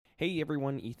Hey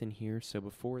everyone, Ethan here. So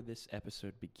before this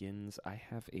episode begins, I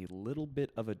have a little bit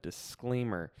of a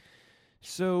disclaimer.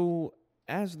 So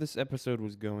as this episode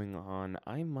was going on,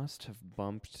 I must have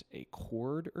bumped a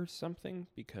chord or something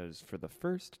because for the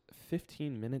first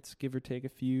 15 minutes, give or take a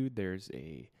few, there's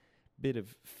a bit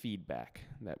of feedback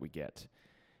that we get.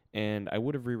 And I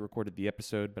would have re-recorded the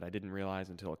episode, but I didn't realize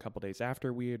until a couple days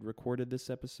after we had recorded this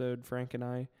episode, Frank and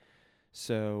I.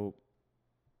 So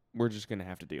we're just going to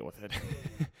have to deal with it.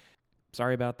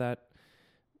 Sorry about that.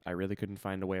 I really couldn't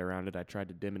find a way around it. I tried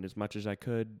to dim it as much as I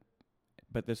could,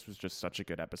 but this was just such a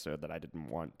good episode that I didn't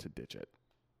want to ditch it.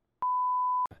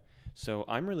 So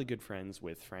I'm really good friends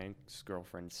with Frank's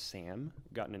girlfriend, Sam.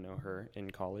 Gotten to know her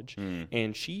in college.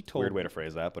 And she told... Weird way to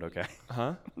phrase that, but okay.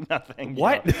 Huh? Nothing.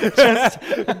 What? Just,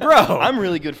 bro, I'm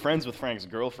really good friends with Frank's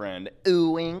girlfriend.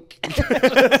 Ooh, wink.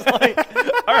 Just like,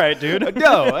 all right, dude.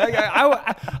 No,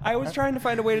 I was trying to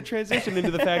find a way to transition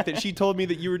into the fact that she told me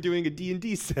that you were doing a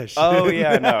DnD session. Oh,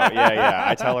 yeah, no. Yeah.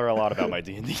 I tell her a lot about my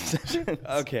D&D sessions.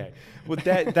 Okay. Well,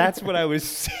 that's what I was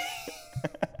saying.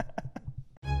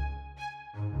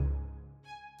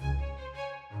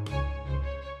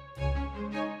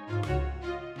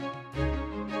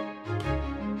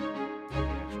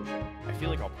 I feel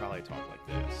like I'll probably talk like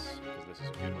this because this is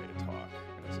a good way to talk,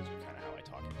 and this is kind of how I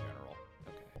talk in general.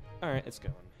 Okay. All right, it's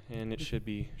going, and it should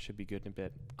be good in a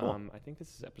bit. Cool. I think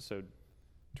this is episode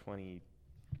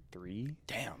 23.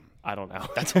 Damn. I don't know.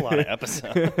 That's a lot of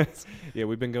episodes. Yeah,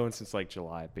 we've been going since like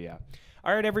July, but yeah.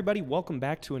 All right, everybody, welcome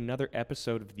back to another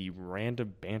episode of the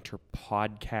Random Banter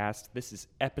Podcast. This is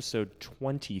episode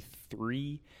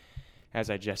 23. As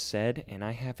I just said, and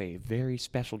I have a very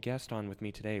special guest on with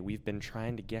me today. I've been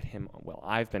trying to get him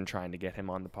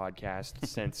on the podcast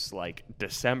since like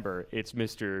December. It's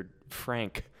Mr.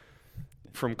 Frank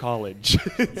from college.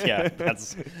 Yeah,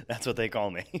 that's what they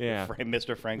call me. Yeah.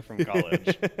 Mr. Frank from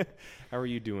college. How are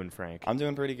you doing, Frank? I'm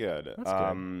doing pretty good. That's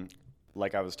good.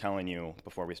 Like I was telling you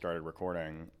before we started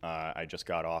recording, I just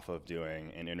got off of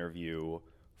doing an interview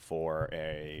for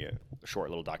a short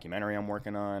little documentary I'm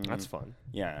working on. That's fun.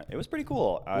 Yeah, it was pretty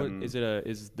cool.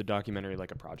 Is the documentary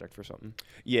like a project for something?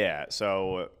 Yeah,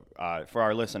 so for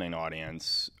our listening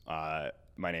audience,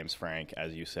 my name's Frank,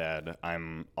 as you said.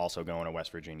 I'm also going to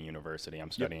West Virginia University.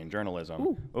 I'm studying journalism.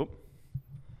 Ooh. Oh.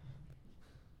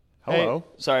 Hello.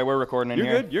 Hey, sorry, we're recording in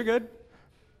here. You're good.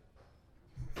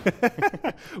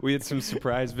 We had some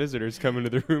surprise visitors come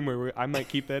into the room where I might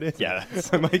keep that in. Yeah.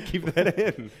 I might keep that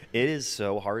in. It is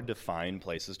so hard to find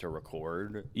places to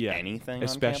record anything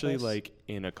especially on campus. like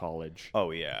in a college. Oh,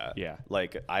 yeah. Yeah.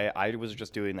 Like, I was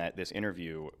just doing this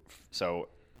interview, so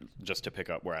just to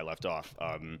pick up where I left off.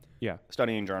 Yeah.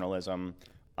 Studying journalism.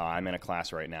 I'm in a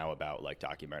class right now about, like,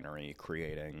 documentary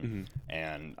creating,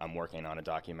 and I'm working on a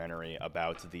documentary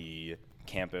about the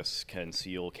campus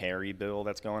conceal carry bill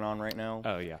that's going on right now.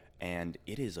 Oh, yeah. And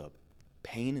it is a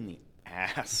pain in the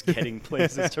ass getting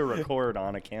places to record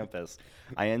on a campus.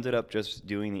 I ended up just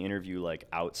doing the interview like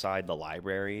outside the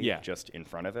library, just in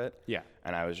front of it. Yeah.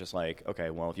 And I was just like,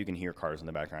 okay, well, if you can hear cars in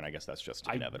the background, I guess that's just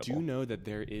inevitable. I do know that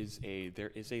there is a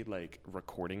like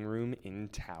recording room in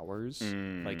towers,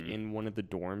 like in one of the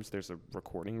dorms. There's a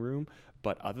recording room,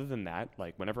 but other than that,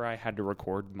 like whenever I had to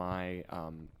record my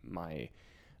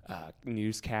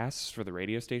newscasts for the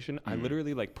radio station, I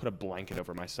literally like put a blanket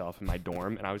over myself in my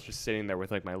dorm, and I was just sitting there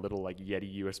with like my little like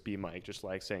Yeti USB mic, just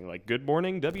like saying like "Good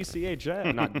morning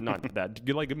WCHF," not that,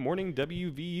 good morning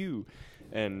WVU,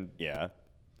 and yeah.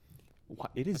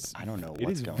 It is. I don't know It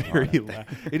what's is going very on. loud.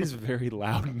 It is very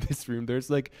loud in this room. There's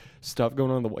like stuff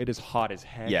going on in the wall. It is hot as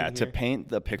heck. Yeah, in to here. paint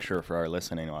the picture for our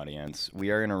listening audience,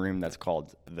 we are in a room that's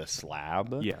called the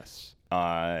Slab. Yes.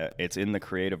 It's in the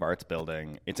Creative Arts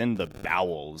Building. It's in the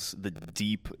bowels, the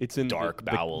deep, It's in dark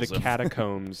the bowels. the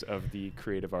catacombs of the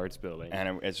Creative Arts Building.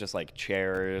 And it's just like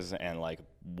chairs and like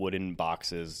wooden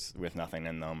boxes with nothing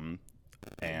in them.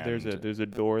 And there's a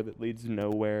door that leads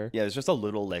nowhere. yeah, there's just a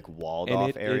little like walled And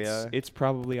off area. It's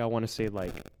probably, I want to say,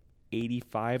 like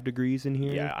 85 degrees in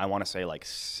here. Yeah, I want to say like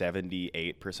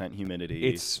 78% humidity.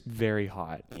 It's very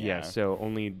hot. Yeah. So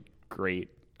only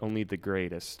the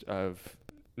greatest of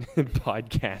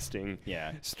podcasting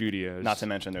studios. Not to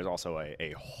mention there's also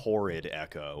a horrid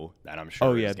echo that I'm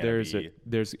sure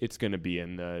it's going to be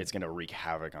in the it's going to wreak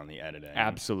havoc on the editing.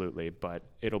 Absolutely, but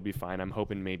it'll be fine. I'm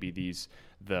hoping maybe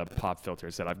the pop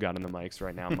filters that I've got in the mics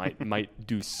right now might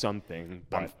do something,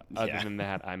 but other than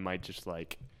that, I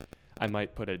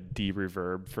might put a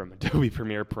D-reverb from Adobe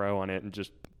Premiere Pro on it and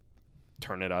just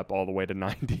turn it up all the way to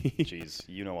 90. Jeez,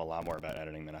 you know a lot more about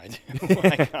editing than I do.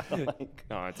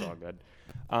 No, it's all good.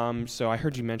 So I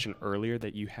heard you mention earlier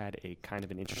that you had a kind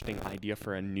of an interesting idea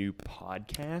for a new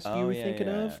podcast you were thinking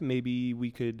of. Maybe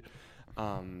we could.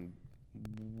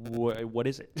 What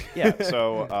is it? Yeah.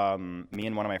 So me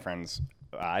and one of my friends,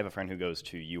 I have a friend who goes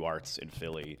to UArts in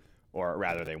Philly, or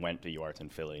rather, they went to UArts in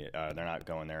Philly. They're not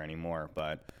going there anymore,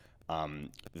 but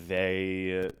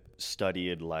they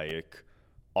studied like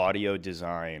audio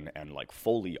design and like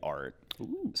Foley art.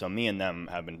 Ooh. So me and them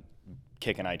have been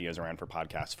kicking ideas around for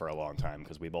podcasts for a long time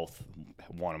because we both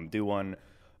want to do one,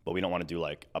 but we don't want to do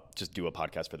like just do a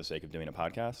podcast for the sake of doing a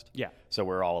podcast. Yeah. So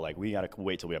we're all like, we got to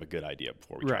wait till we have a good idea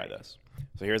before we try this.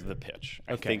 So here's the pitch.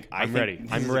 Okay. I'm ready.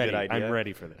 I'm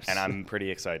ready for this. And I'm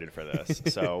pretty excited for this.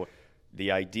 So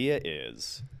the idea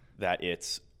is that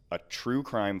it's a true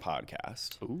crime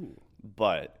podcast. Ooh.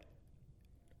 But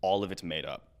all of it's made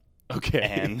up. Okay.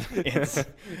 And it's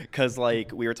because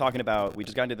like we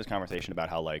just got into this conversation about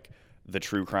how like the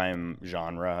true crime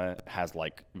genre has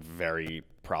like very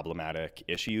problematic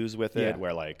issues with it,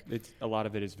 where like it's a lot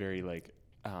of it is very like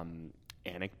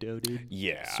anecdoted.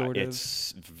 Yeah, sort of.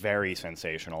 It's very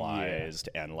sensationalized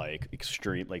and like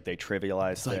extreme. Like they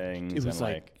trivialize things. It was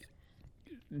and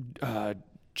like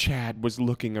Chad was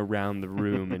looking around the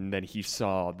room and then he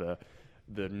saw the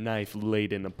knife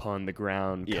laden upon the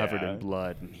ground covered in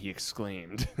blood, and he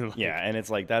exclaimed. And it's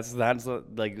like that's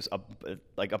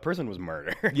like a person was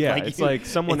murdered. Yeah, like, it's like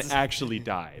someone actually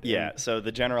died. Yeah, so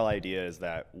the general idea is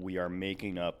that we are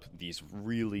making up these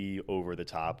really over the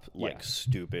top, like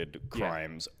stupid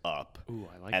crimes up. Ooh,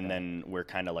 I like and that. then we're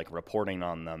kind of like reporting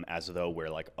on them as though we're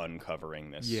like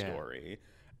uncovering this story.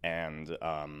 And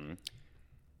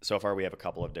so far we have a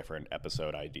couple of different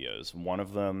episode ideas. One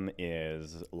of them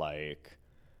is like,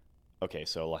 okay,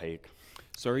 so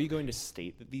are you going to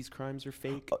state that these crimes are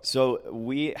fake? So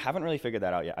we haven't really figured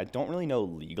that out yet. I don't really know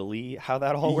legally how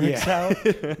that all works out.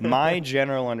 My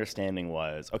general understanding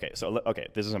was, okay,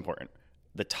 this is important.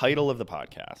 The title of the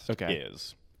podcast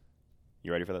is,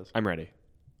 you ready for this? I'm ready.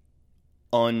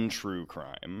 Untrue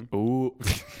crime. Ooh.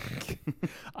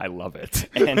 I love it.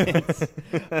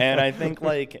 And I think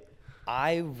like,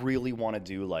 I really want to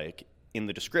do like, in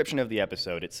the description of the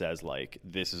episode, it says like,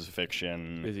 this is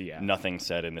fiction, nothing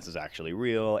said and this is actually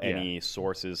real, any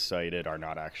sources cited are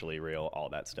not actually real, all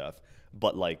that stuff.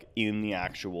 But like in the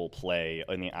actual play,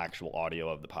 in the actual audio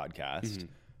of the podcast,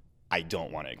 I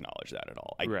don't want to acknowledge that at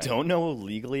all. I don't know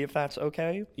legally if that's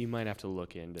okay. You might have to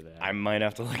look into that. I might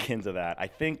have to look into that. I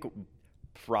think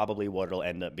probably what it'll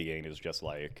end up being is just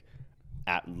like,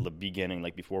 at the beginning,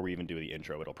 like before we even do the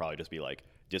intro, it'll probably just be like,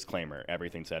 disclaimer,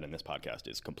 everything said in this podcast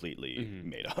is completely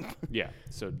made up.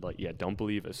 So like, don't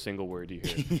believe a single word you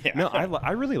hear. No,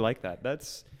 I really like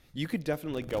that. You could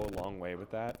definitely go a long way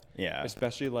with that. Yeah.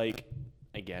 Especially like,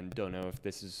 again, don't know if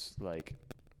this is like,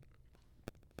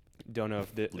 don't know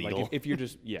if the legal. Like if you're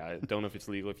just don't know if it's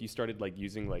legal. If you started like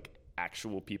using like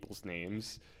actual people's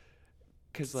names,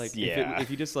 because like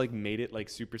if you just like made it like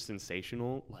super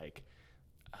sensational, like.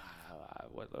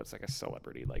 What's like a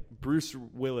celebrity like Bruce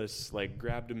Willis like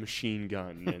grabbed a machine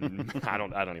gun and I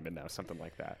don't even know, something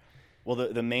like that. Well,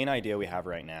 the main idea we have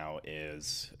right now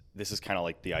is, this is kind of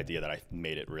like the idea that I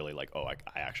made it really like, I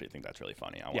actually think that's really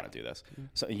funny. I want to do this.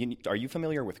 So are you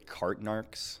familiar with cart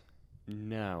narcs?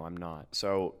 No, I'm not.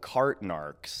 So cart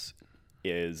narcs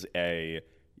is a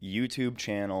YouTube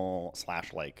channel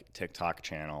 / like TikTok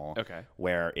channel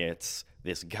where it's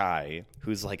this guy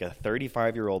who's like a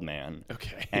 35-year-old man.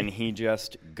 And he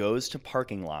just goes to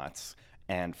parking lots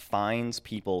and finds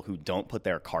people who don't put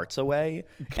their carts away,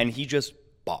 and he just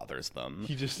bothers them.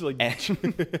 He just like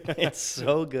it's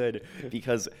so good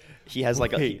because he has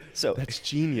like that's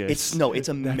genius. It's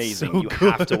amazing. You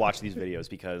have to watch these videos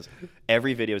because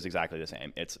every video is exactly the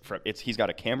same. He's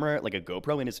got a camera, like a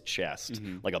GoPro in his chest,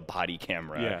 like a body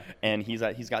camera, and he's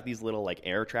got these little like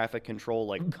air traffic control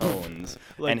like cones,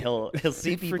 like, and he'll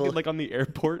see people like on the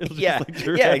airport.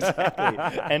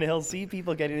 Exactly. And he'll see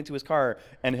people getting into his car,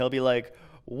 and he'll be like,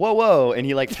 whoa, and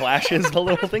he like flashes the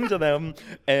little thing to them,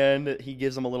 and he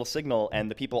gives them a little signal, and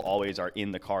the people always are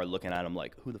in the car looking at him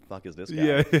like, who the fuck is this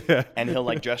guy? And he'll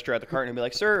like gesture at the cart and be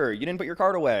like, sir, you didn't put your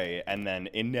cart away, and then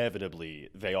inevitably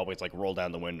they always like roll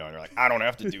down the window and they're like, I don't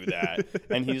have to do that.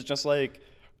 And he's just like,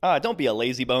 don't be a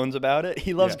lazy bones about it.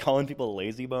 He loves calling people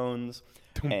lazy bones.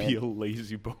 Don't be a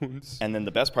lazy bones. And then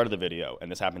the best part of the video, and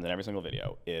this happens in every single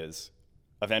video, is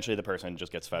eventually the person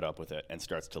just gets fed up with it and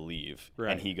starts to leave.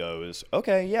 And he goes,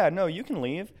 okay, yeah, no, you can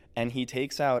leave. And he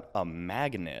takes out a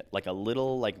magnet, like a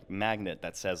little like magnet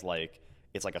that says like,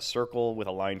 it's like a circle with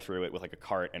a line through it with like a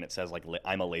cart, and it says like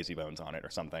I'm a Lazy Bones on it or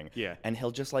something. Yeah. And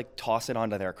he'll just like toss it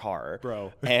onto their car.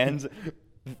 Bro. And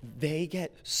they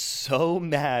get so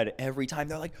mad every time.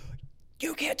 They're like,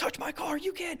 you can't touch my car.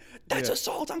 You can't. That's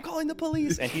assault. I'm calling the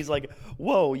police. And he's like,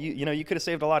 whoa, you know, you could have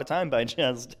saved a lot of time by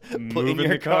just putting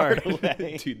your car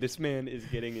away. Dude, this man is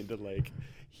getting into like,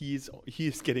 he's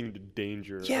getting into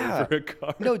danger Yeah. over a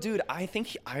car. No, dude, I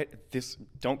think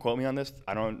don't quote me on this.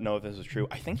 I don't know if this is true.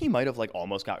 I think he might have like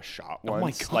almost got shot once. Oh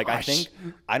my gosh. Like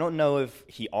I don't know if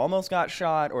he almost got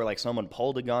shot or like someone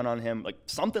pulled a gun on him. Like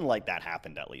something like that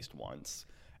happened at least once.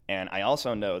 And I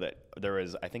also know that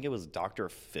I think it was Dr.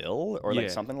 Phil or like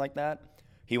something like that.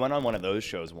 He went on one of those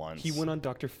shows once. He went on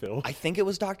Dr. Phil? I think it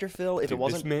was Dr. Phil. If Dude, it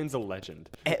wasn't, this man's a legend.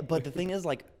 But the thing is,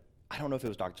 like, I don't know if it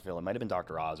was Dr. Phil. It might have been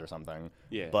Dr. Oz or something.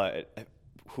 Yeah. But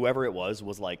whoever it was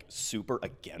like super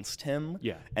against him.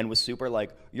 Yeah. And was super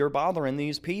like, you're bothering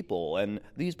these people, and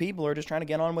these people are just trying to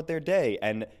get on with their day.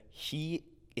 And he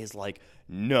is like,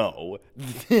 no,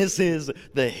 this is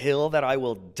the hill that I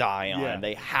will die on. Yeah.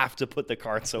 They have to put the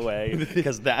carts away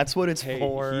because that's what it's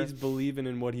for. He's believing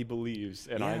in what he believes,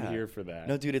 and I'm Yeah. here for that.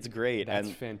 No, dude, it's great. That's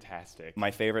and fantastic.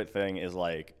 my favorite thing is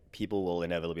like people will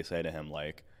inevitably say to him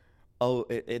like, oh,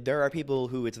 there are people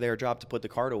who it's their job to put the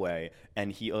cart away,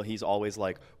 and he's always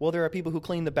like, well, there are people who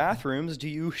clean the bathrooms. Do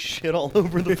you shit all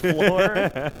over the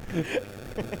floor?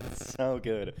 It's so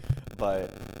good.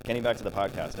 But getting back to the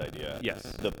podcast idea, Yes.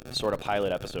 the sort of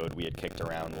pilot episode we had kicked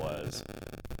around was,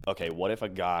 okay, what if a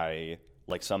guy,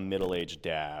 like some middle-aged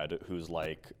dad who's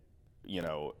like, you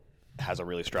know, has a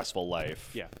really stressful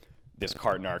life, Yeah. this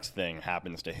cart narcs thing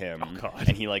happens to him, Oh, God.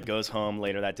 and he like goes home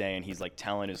later that day and he's like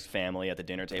telling his family at the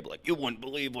dinner table like, you wouldn't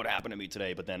believe what happened to me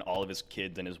today. But then all of his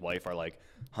kids and his wife are like,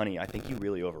 honey, I think you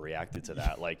really overreacted to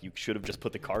that. Like, you should have just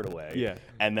put the cart away. Yeah.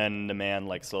 And then the man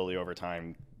like slowly over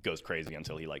time goes crazy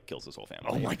until he like kills his whole family.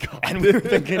 Oh my God. And we were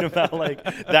thinking about like,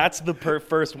 that's the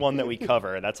first one that we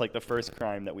cover. That's like the first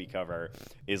crime that we cover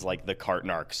is like the cart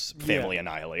narcs family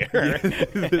annihilator.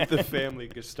 The family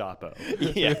Gestapo.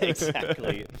 Yeah,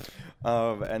 exactly.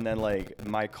 And then like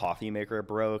my coffee maker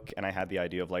broke, and I had the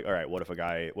idea of like, all right, what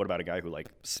about a guy who like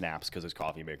snaps because his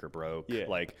coffee maker broke? Yeah.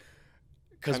 Like,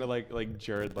 Kind of like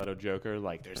Jared Leto Joker,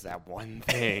 like there's that one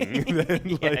thing.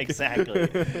 yeah,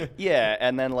 exactly. Yeah,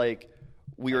 and then like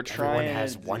we were trying. Everyone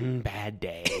has one bad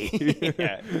day.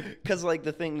 Yeah, because like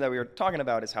the thing that we were talking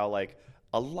about is how like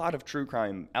a lot of true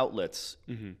crime outlets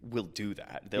will do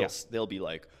that. They'll be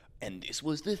like, and this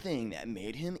was the thing that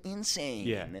made him insane.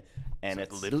 Yeah. And It's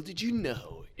it's like, little did you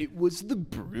know, it was the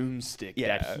broomstick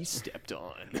Yeah. that he stepped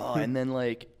on. Oh, and then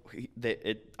like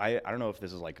I don't know if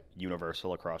this is like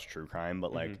universal across true crime,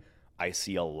 but like I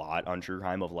see a lot on true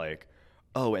crime of like,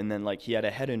 oh, and then like he had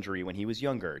a head injury when he was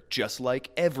younger, just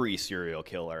like every serial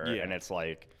killer. Yeah. And it's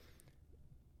like,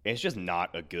 it's just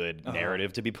not a good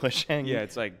narrative to be pushing. Yeah,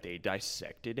 it's like they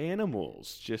dissected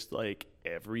animals, just like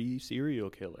every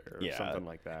serial killer or something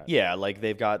like that. Yeah, like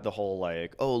they've got the whole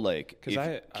like, oh, like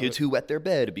kids who wet their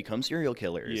bed become serial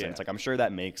killers. Yeah. And it's like, I'm sure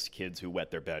that makes kids who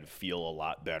wet their bed feel a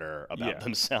lot better about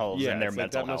themselves Yeah, and their it's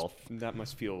like mental health. That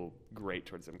must feel great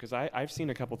towards them. Because I've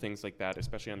seen a couple things like that,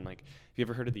 especially on like, have you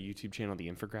ever heard of the YouTube channel, The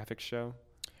Infographics Show?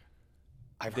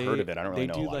 I've heard of it. I don't really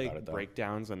know a lot They do about it, though.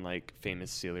 breakdowns on like famous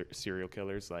serial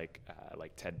killers, like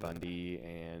Ted Bundy,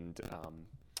 and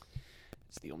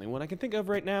it's the only one I can think of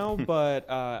right now. But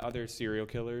other serial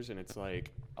killers, and it's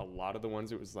like a lot of the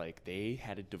ones. It was like they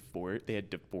had a divorce. They had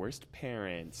divorced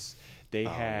parents.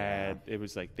 It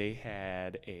was like they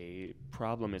had a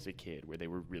problem as a kid where they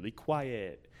were really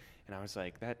quiet, and I was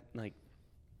like, that like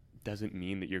doesn't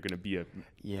mean that you're gonna be a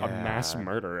mass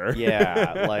murderer.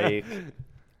 Yeah, like.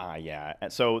 Yeah.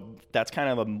 So that's kind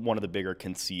of one of the bigger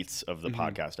conceits of the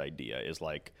podcast idea is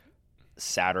like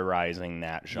satirizing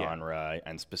that genre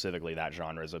and specifically that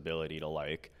genre's ability to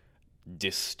like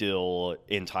distill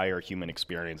entire human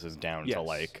experiences down to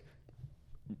like,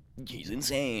 he's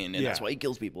insane and that's why he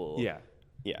kills people. Yeah.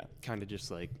 Yeah. Kind of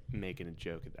just like making a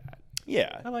joke of that.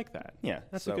 Yeah. I like that. Yeah.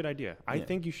 That's a good idea. I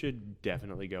think you should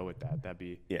definitely go with that. That'd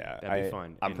be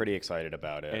fun. I'm pretty excited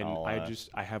about it. And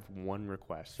I have one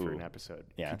request for an episode.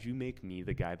 Yeah. Could you make me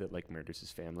the guy that like murders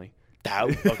his family?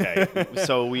 Okay.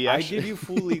 So we actually... I give you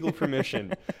full legal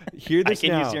permission. Hear this now.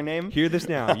 I can use your name? Hear this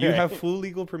now. You have full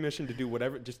legal permission to do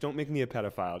whatever. Just don't make me a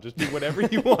pedophile. Just do whatever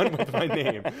you want with my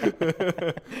name.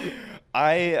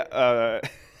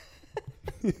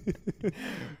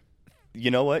 You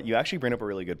know what? You actually bring up a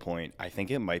really good point. I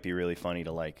think it might be really funny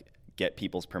to like get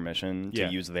people's permission to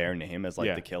use their name as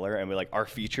like the killer, and we're like, our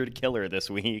featured killer this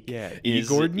week is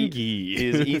Gordon Gee.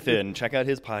 Is Ethan. Check out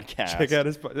his podcast. Check out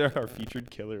our featured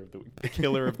killer of the week, the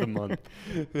killer of the month.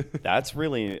 That's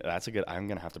a good. I'm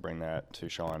gonna have to bring that to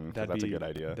Sean because that's a good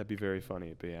idea. That'd be very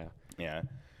funny, but yeah. Yeah.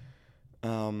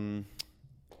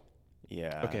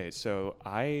 Okay, so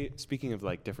speaking of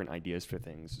like different ideas for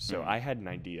things, so I had an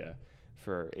idea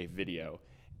for a video,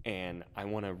 and I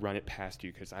want to run it past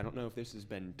you because I don't know if this has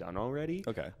been done already.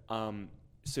 Okay.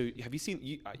 So have you seen?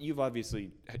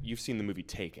 You've seen the movie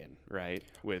Taken, right,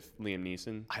 with Liam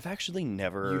Neeson? I've actually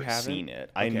never seen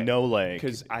it. Okay. I know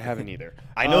because I haven't either.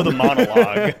 I know the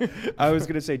monologue. I was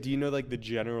gonna say, do you know like the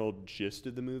general gist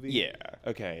of the movie? Yeah.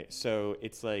 Okay, so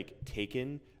it's like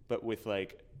Taken, but with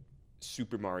like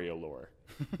Super Mario lore.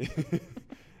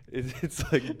 It's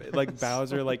like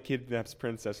Bowser like kidnaps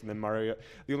Princess, and then Mario.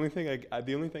 The only thing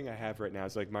I have right now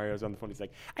is like Mario's on the phone. He's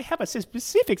like, I have a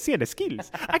specific set of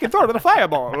skills. I can throw it with a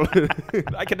fireball.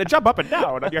 I can jump up and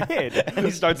down on your head. And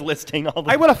he starts listing all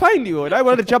the. I want to find you, and I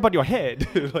want to jump on your head,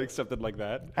 like something like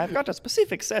that. I've got a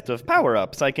specific set of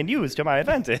power-ups I can use to my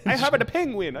advantage. I have a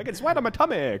penguin. I can sweat on my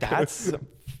tummy.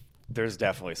 There's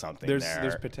definitely something there.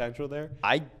 There's potential there.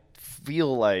 I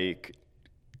feel like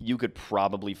you could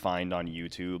probably find on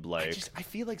YouTube, like... I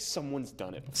feel like someone's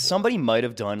done it before. Somebody might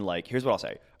have done, like... Here's what I'll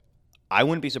say. I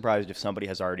wouldn't be surprised if somebody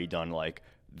has already done, like,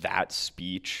 that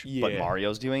speech, but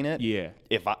Mario's doing it. Yeah.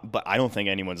 But I don't think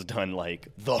anyone's done, like,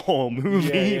 the whole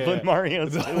movie, but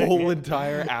Mario's doing it. The whole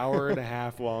entire hour and a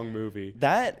half long movie.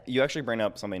 That, you actually bring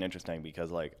up something interesting,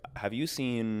 because, like, have you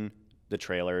seen the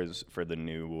trailers for the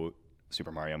new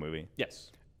Super Mario movie?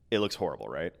 Yes. It looks horrible,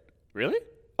 right? Really?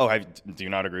 Oh, do you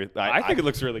not agree? I think it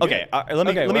looks really good. Okay, let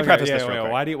me preface this real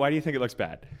quick. Why do you think it looks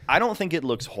bad? I don't think it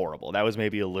looks horrible. That was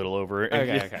maybe a little over.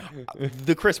 Okay.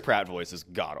 The Chris Pratt voice is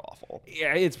god awful.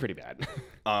 Yeah, it's pretty bad.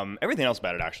 Everything else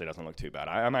about it actually doesn't look too bad.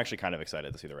 I'm actually kind of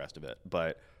excited to see the rest of it.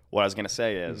 But what I was gonna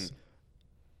say is,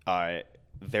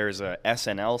 there's a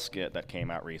SNL skit that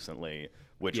came out recently,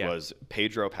 which was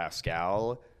Pedro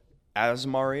Pascal as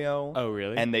Mario. Oh,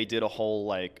 really? And they did a whole,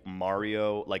 like,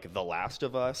 Mario, like, The Last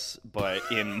of Us, but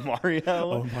in Mario.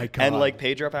 Oh, my God. And, like,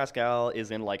 Pedro Pascal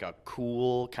is in, like, a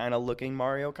cool kind of looking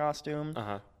Mario costume.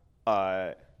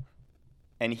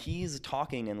 And he's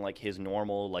talking in, like, his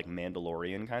normal, like,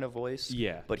 Mandalorian kind of voice.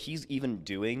 Yeah. But he's even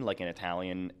doing, like, an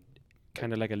Italian...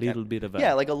 Kind of like a little bit of a...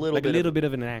 Yeah, like a little bit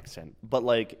of an accent. But,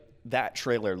 like, that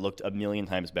trailer looked a million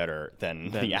times better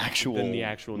than the actual movie.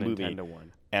 Nintendo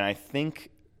one. And I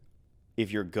think... if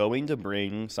you're going to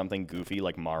bring something goofy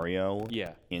like Mario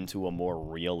into a more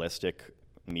realistic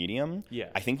medium,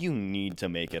 I think you need to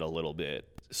make it a little bit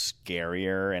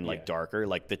scarier and like darker.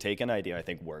 Like the Taken idea, I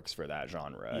think works for that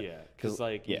genre. Yeah, because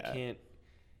like it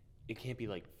can't be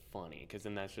like funny, because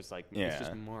then that's just like it's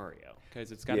just Mario.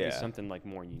 Because it's got to be something like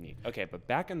more unique. Okay, but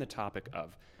back on the topic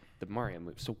of the Mario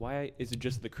movie. So why is it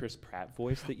just the Chris Pratt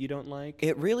voice that you don't like?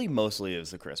 It really mostly is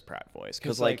the Chris Pratt voice.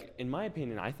 Because, like, in my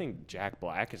opinion, I think Jack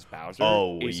Black as Bowser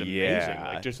is amazing.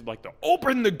 Like, just like the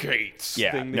open the gates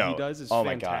thing that he does is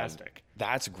fantastic. My God.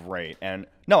 That's great. And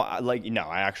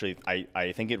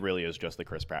I think it really is just the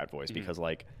Chris Pratt voice because,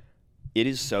 like, it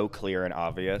is so clear and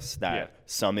obvious that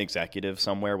some executive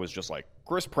somewhere was just like,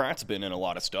 Chris Pratt's been in a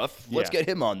lot of stuff. Let's get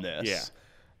him on this.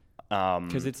 Yeah.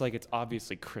 Because it's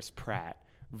obviously Chris Pratt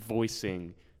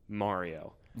voicing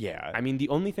Mario. Yeah. I mean, the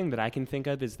only thing that I can think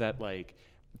of is that, like,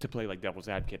 to play like devil's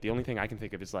advocate, the only thing I can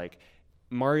think of is like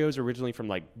Mario's originally from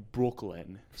like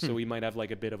Brooklyn, so we might have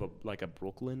like a bit of a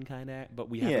Brooklyn kind of, but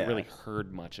we haven't really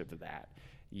heard much of that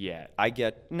yet. I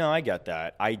get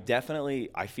that. I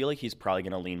feel like he's probably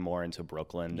going to lean more into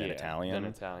Brooklyn than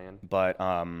Italian. But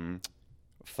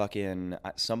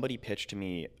somebody pitched to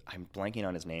me, I'm blanking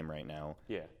on his name right now.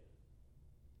 Yeah.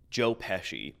 Joe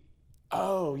Pesci.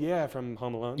 Oh, yeah, from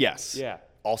Home Alone? Yes. Yeah.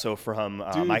 Also from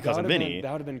My Cousin Vinny.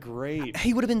 That would have been great.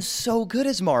 He would have been so good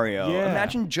as Mario. Yeah.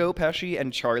 Imagine Joe Pesci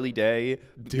and Charlie Day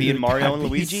being Mario and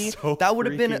Luigi. So that would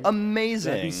have been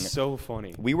amazing. That'd be so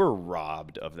funny. We were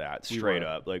robbed of that, straight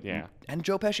up. Like, and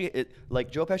Joe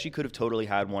Pesci, could have totally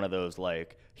had one of those,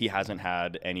 like, he hasn't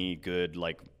had any good,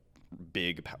 like,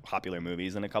 big popular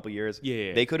movies in a couple years.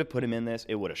 Yeah. They could have put him in this.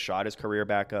 It would have shot his career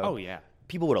back up. Oh, yeah.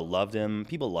 People would have loved him.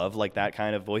 People love, like, that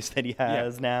kind of voice that he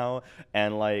has now.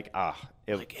 And, like,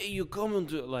 like, hey, you come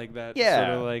into, like, that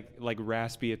sort of, like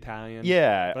raspy Italian.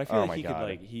 Yeah. But I feel like he could,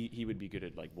 like, he would be good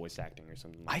at, like, voice acting or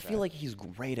something like that. I feel like he's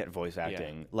great at voice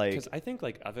acting. Yeah. Like, because I think,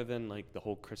 like, other than, like, the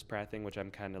whole Chris Pratt thing, which I'm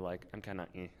kind of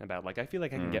about. Like, I feel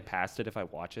like I can get past it if I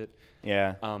watch it.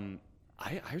 Yeah.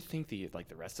 I think the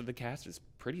rest of the cast is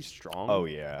pretty strong. Oh,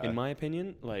 yeah. In my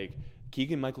opinion. Like,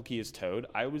 Keegan-Michael Key as Toad,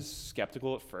 I was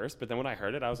skeptical at first, but then when I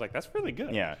heard it, I was like, that's really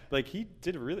good. Yeah. Like, he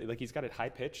did really, like, he's got it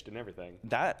high-pitched and everything.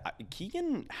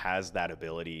 Keegan has that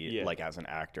ability, Yeah. like, as an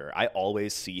actor. I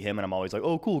always see him, and I'm always like,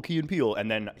 oh, cool, Key and Peele.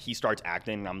 And then he starts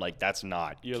acting, and I'm like, that's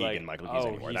not You're Keegan-Michael like, Key oh,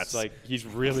 anymore. he's That's like, he's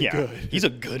really good. He's a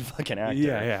good fucking actor.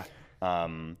 Yeah.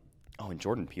 And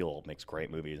Jordan Peele makes great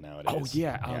movies nowadays. Oh,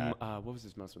 yeah. What was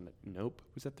his most one? Nope.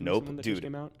 Was that the most one that just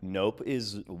came out? Nope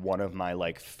is one of my,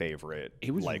 like, favorite,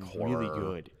 It was like, really horror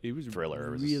good. It was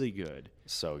thrillers. really good.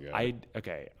 So good.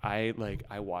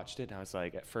 I watched it and I was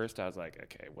like, at first I was like,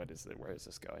 okay, where is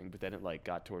this going? But then it like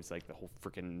got towards like the whole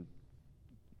freaking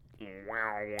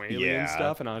alien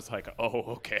stuff, and I was like, oh,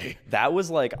 okay. That was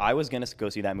like, I was gonna go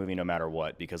see that movie no matter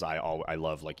what, because I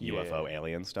love like UFO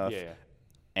alien stuff. Yeah.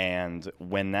 And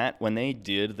when they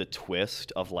did the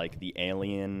twist of like the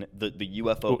alien, the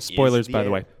UFO. Spoilers, by the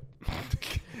way.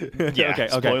 Yeah. Okay.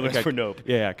 Spoilers for Nope.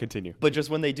 Yeah. Continue. But just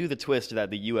when they do the twist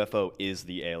that the UFO is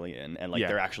the alien, and like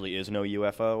there actually is no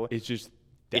UFO. It's just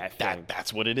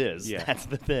that's what it is. Yeah. That's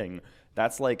the thing.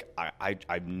 That's like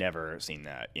I've never seen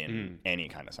that in any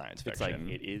kind of science fiction. It's like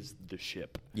it is the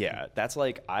ship. Yeah, that's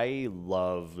like, I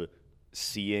love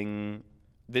seeing.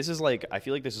 This is like, I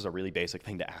feel like this is a really basic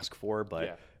thing to ask for,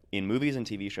 but in movies and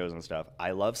TV shows and stuff,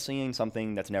 I love seeing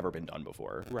something that's never been done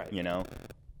before. Right. You know,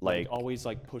 like always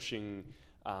like pushing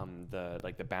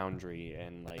the boundary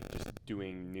and like just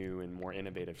doing new and more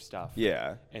innovative stuff.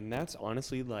 Yeah. And that's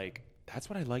honestly like that's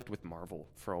what I liked with Marvel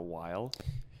for a while.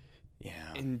 Yeah.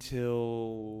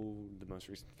 Until the most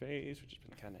recent phase, which has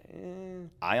been kind of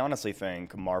I honestly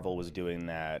think Marvel was doing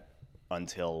that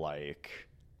until like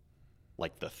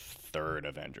the third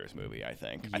Avengers movie, I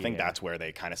think. I think that's where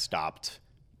they kind of stopped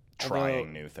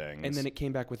trying new things. And then it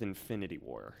came back with Infinity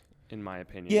War, in my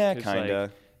opinion. Yeah, kind of.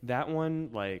 Like, that one,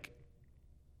 like,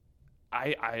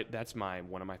 that's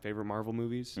one of my favorite Marvel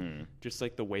movies. Just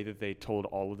like the way that they told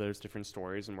all of those different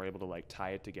stories and were able to like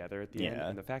tie it together at the end,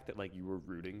 and the fact that like you were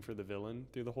rooting for the villain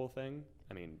through the whole thing.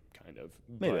 I mean, kind of.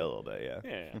 Maybe a little bit, yeah.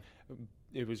 Yeah.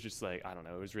 It was just like, I don't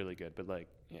know, it was really good, but like,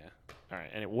 yeah. All right.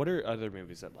 And what are other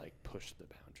movies that like pushed the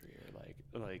boundary or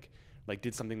like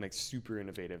did something like super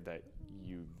innovative that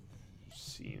you've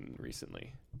seen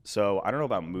recently? So I don't know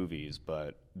about movies,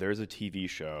 but there's a TV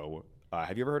show.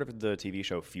 Have you ever heard of the TV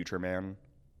show Future Man?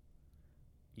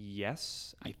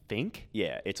 Yes, I think.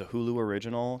 Yeah, it's a Hulu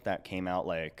original that came out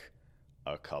like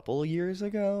a couple years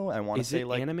ago. I want to say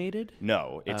like animated.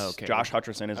 No, it's Josh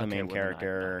Hutcherson is the main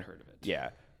character. I've not heard of it. Yeah,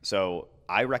 so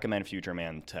I recommend Future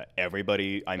Man to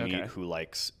everybody I meet who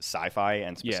likes sci-fi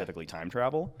and specifically time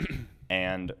travel.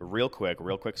 And real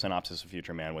quick synopsis of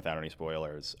Future Man without any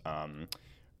spoilers.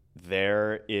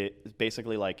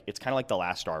 Basically like it's kind of like The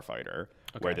Last Starfighter,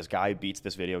 where this guy beats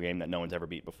this video game that no one's ever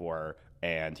beat before,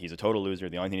 and he's a total loser.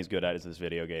 The only thing he's good at is this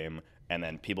video game, and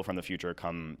then people from the future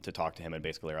come to talk to him and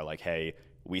basically are like, hey,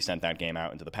 we sent that game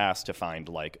out into the past to find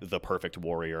like the perfect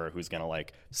warrior who's gonna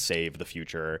like save the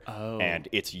future, and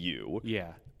it's you.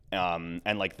 Yeah.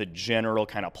 And like the general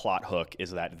kind of plot hook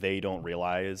is that they don't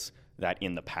realize that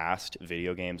in the past,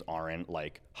 video games aren't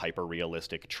like hyper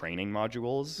realistic training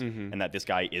modules, and that this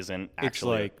guy isn't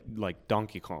actually. It's like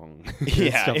Donkey Kong.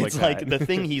 Yeah, stuff it's like like the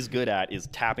thing he's good at is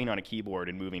tapping on a keyboard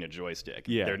and moving a joystick.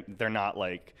 Yeah, they're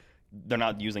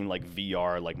not using like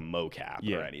VR like mocap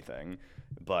or anything,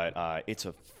 but it's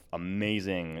a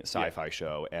amazing sci-fi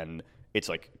show, and it's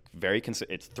like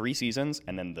it's 3 seasons,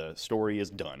 and then the story is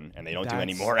done, and they don't do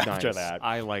any more after that.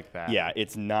 I like that. Yeah,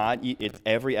 it's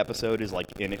every episode is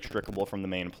like inextricable from the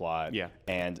main plot. Yeah.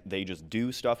 And they just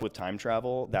do stuff with time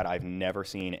travel that I've never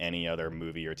seen any other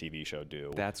movie or TV show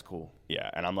do. That's cool. Yeah,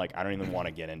 and I'm like, I don't even want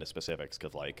to get into specifics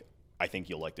because like I think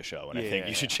you'll like the show, and I think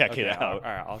you should check it out. All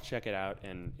right, I'll check it out,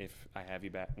 and if I have you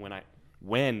back when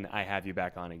I have you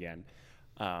back on again,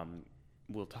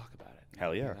 we'll talk about it.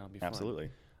 Hell yeah, that'll be fun.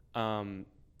 Absolutely.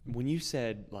 When you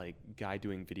said like guy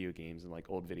doing video games and like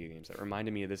old video games, that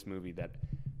reminded me of this movie that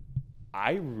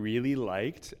I really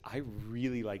liked. I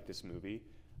really liked this movie.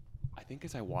 I think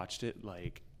as I watched it,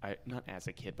 like not as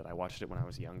a kid, but I watched it when I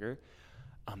was younger.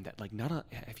 That like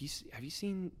have you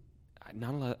seen?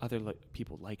 Not a lot of other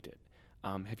people liked it.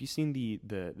 Have you seen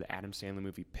the Adam Sandler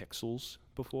movie Pixels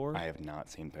before? I have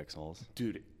not seen Pixels.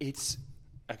 Dude, it's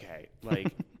okay.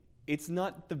 Like it's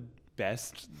not the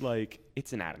best, like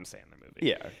it's an Adam Sandler movie.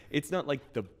 Yeah. It's not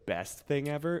like the best thing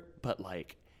ever, but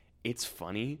like it's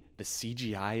funny. The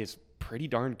CGI is pretty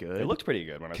darn good. It looked pretty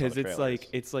good when I saw the trailers. Because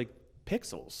it's like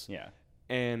pixels. Yeah.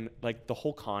 And like the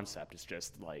whole concept is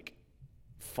just like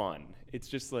fun. It's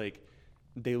just like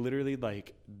they literally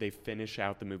like they finish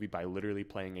out the movie by literally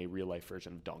playing a real life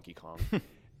version of Donkey Kong.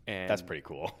 And that's pretty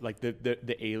cool. Like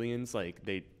the aliens, like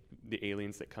they the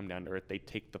aliens that come down to Earth, they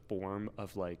take the form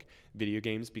of like video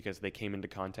games because they came into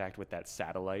contact with that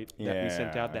satellite that we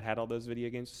sent out that had all those video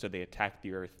games. So they attacked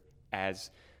the Earth as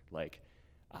like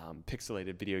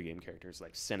pixelated video game characters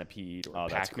like Centipede or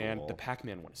Pac-Man. Cool. The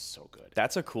Pac-Man one is so good.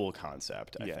 That's a cool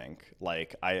concept, I think.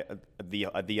 Like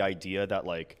the idea that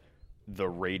like the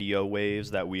radio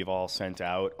waves that we've all sent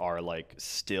out are like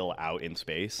still out in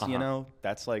space, you know?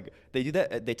 That's like they do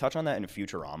that, they touch on that in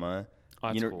Futurama.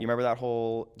 Oh, you know, cool. You remember that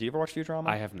whole, do you ever watch Futurama?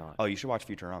 I have not. Oh, you should watch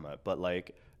Futurama. But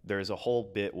like there's a whole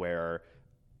bit where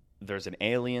there's an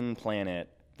alien planet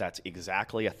that's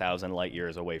exactly 1,000 light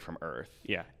years away from Earth.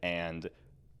 Yeah. And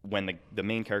when the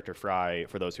main character Fry,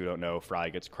 for those who don't know, Fry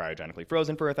gets cryogenically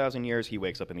frozen for 1,000 years. He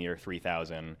wakes up in the year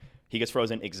 3000. He gets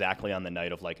frozen exactly on the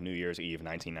night of like New Year's Eve,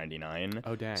 1999.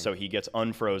 Oh, dang. So he gets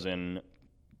unfrozen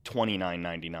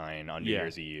 29.99 on New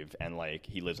Year's Eve, and like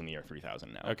he lives in the year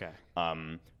 3000 now. Okay.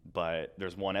 But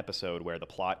there's one episode where the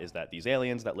plot is that these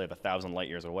aliens that live 1,000 light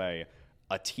years away,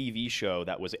 a TV show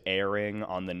that was airing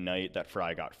on the night that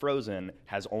Fry got frozen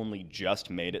has only just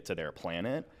made it to their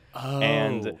planet. Oh.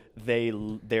 And they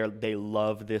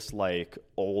love this like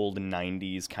old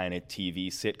 90s kind of TV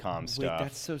sitcom stuff.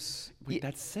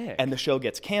 That's sick. And the show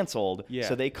gets canceled,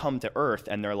 so they come to Earth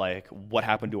and they're like, what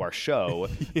happened to our show?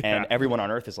 And everyone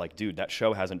on Earth is like, dude, that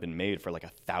show hasn't been made for like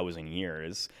 1,000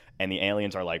 years. And the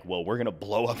aliens are like, well, we're going to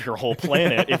blow up your whole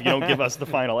planet if you don't give us the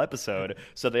final episode.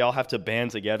 So they all have to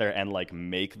band together and like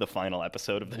make the final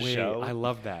episode of the show. I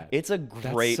love that. It's a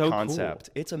great concept.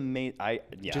 Cool. It's amazing.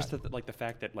 Just like the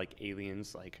fact that like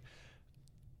aliens like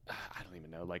I don't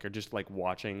even know like are just like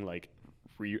watching like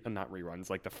not reruns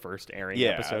like the first airing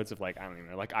episodes of like I don't even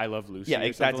know like I Love Lucy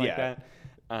or something like that.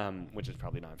 Which is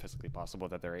probably not physically possible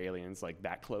that there are aliens like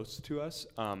that close to us.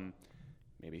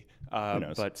 Maybe. Who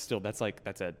knows? But still, that's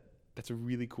a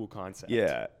really cool concept.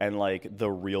 Yeah, and like the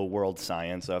real world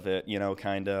science of it, you know,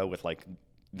 kind of with like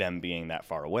them being that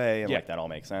far away and like that all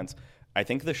makes sense. I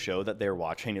think the show that they're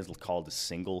watching is called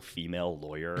Single Female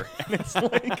Lawyer, and it's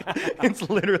like it's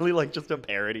literally like just a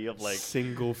parody of like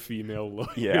Single Female Lawyer.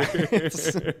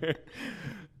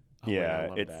 Yeah.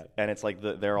 That. And it's like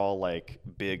they're all like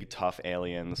big tough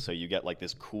aliens, so you get like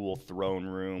this cool throne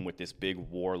room with this big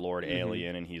warlord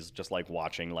alien, and he's just like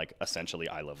watching like essentially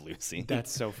I Love Lucy.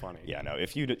 That's so funny. Yeah, no,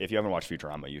 if you haven't watched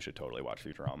Futurama, you should totally watch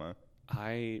Futurama.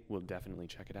 I will definitely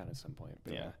check it out at some point.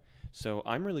 But, yeah. So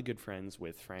I'm really good friends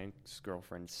with Frank's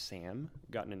girlfriend, Sam.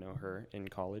 Gotten to know her in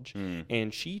college.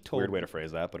 And she told... Weird way to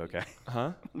phrase that, but okay.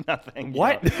 Huh? Nothing.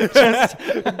 What? Just,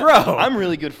 bro. I'm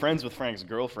really good friends with Frank's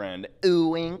girlfriend. Ooh,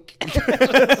 wink.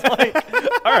 Just like,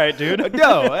 all right, dude.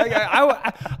 No,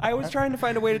 I was trying to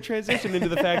find a way to transition into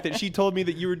the fact that she told me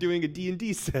that you were doing a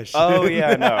D&D session. Oh,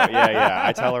 yeah, no. Yeah.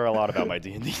 I tell her a lot about my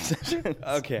D&D sessions.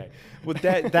 Okay. Well,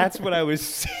 that's what I was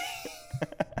saying.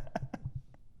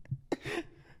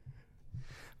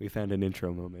 We found an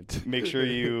intro moment. Make sure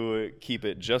you keep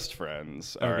it just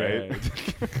friends, all right?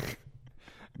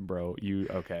 Bro,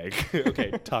 okay. Okay,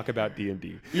 talk about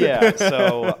D&D. Yeah,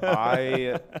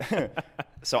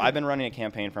 so I've been running a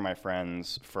campaign for my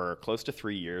friends for close to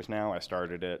 3 years now. I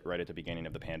started it right at the beginning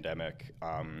of the pandemic.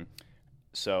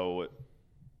 So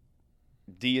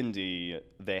D&D,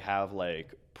 they have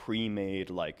like pre-made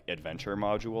like adventure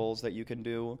modules that you can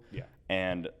do. Yeah.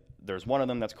 And there's one of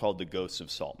them that's called the Ghosts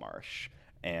of Saltmarsh.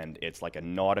 And it's like a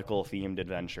nautical themed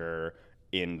adventure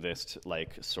in this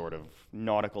like sort of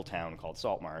nautical town called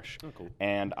Saltmarsh. Oh, cool.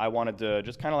 And I wanted to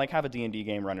just kind of like have a D&D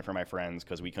game running for my friends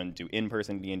because we couldn't do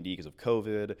in-person D&D because of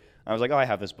COVID. I was like, oh, I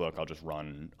have this book. I'll just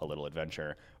run a little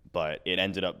adventure. But it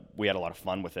ended up, we had a lot of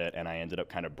fun with it, and I ended up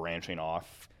kind of branching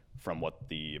off from what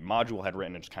the module had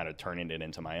written and just kind of turning it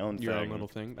into my own thing. Your own little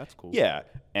thing? That's cool. Yeah.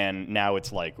 And now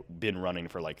it's like been running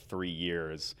for like 3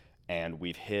 years, and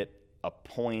we've hit a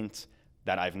point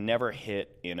that I've never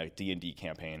hit in a D&D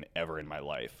campaign ever in my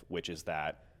life, which is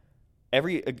that I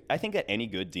think that any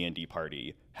good D&D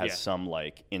party has some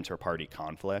like inter-party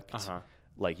conflict.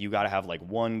 Like you got to have like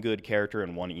one good character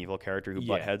and one evil character who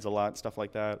butt heads a lot and stuff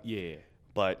like that. Yeah.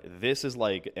 But this is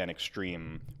like an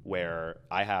extreme where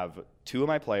I have two of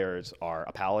my players are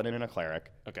a paladin and a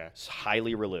cleric. Okay.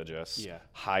 Highly religious. Yeah.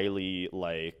 Highly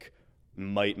like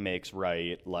might makes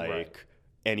right. Like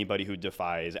anybody who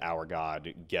defies our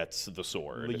god gets the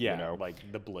sword. Yeah. You know?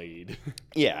 Like the blade.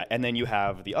 Yeah. And then you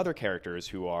have the other characters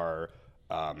who are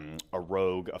a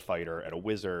rogue, a fighter, and a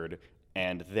wizard.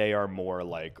 And they are more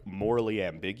like morally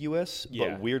ambiguous,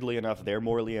 but weirdly enough, they're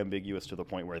morally ambiguous to the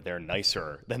point where they're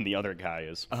nicer than the other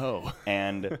guys. Oh.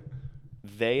 And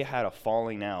they had a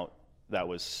falling out that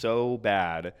was so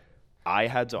bad I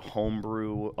had to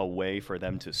homebrew a way for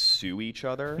them to sue each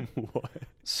other. What?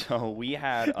 So we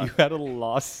had You had a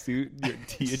lawsuit in your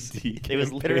D&D campaign. It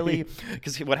was literally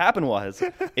because what happened was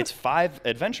it's 5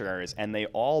 adventurers and they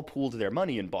all pooled their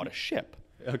money and bought a ship.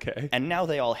 Okay. And now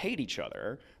they all hate each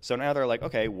other. So now they're like,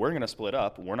 okay, we're going to split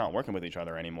up. We're not working with each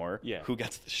other anymore. Yeah. Who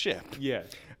gets the ship? Yeah.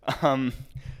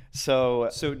 So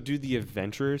do the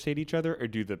adventurers hate each other, or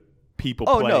do the people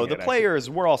oh, playing no, it the actually- players,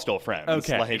 we're all still friends.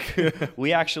 Okay. Like,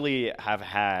 we actually have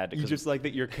had... You just like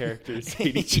that your characters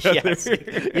hate each other. Yes.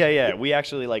 Yeah. We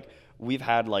actually, like, we've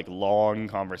had, like, long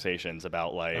conversations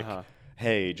about, like,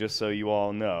 hey, just so you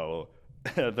all know...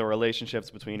 the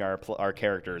relationships between our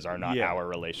characters are not our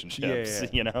relationships,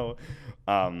 you know?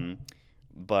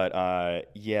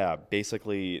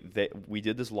 Basically, we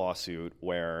did this lawsuit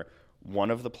where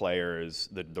one of the players,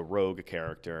 the rogue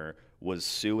character, was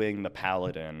suing the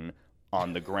paladin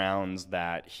on the grounds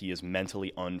that he is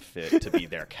mentally unfit to be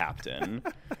their captain.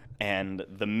 And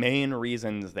the main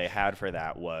reasons they had for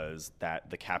that was that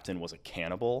the captain was a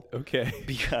cannibal. Okay.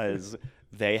 Because...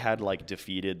 they had like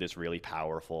defeated this really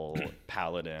powerful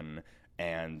paladin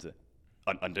and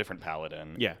a different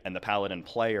paladin. Yeah. And the paladin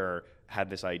player had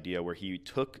this idea where he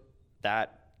took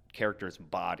that character's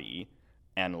body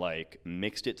and like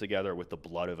mixed it together with the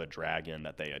blood of a dragon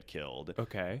that they had killed.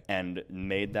 Okay. And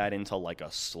made that into like a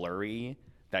slurry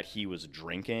that he was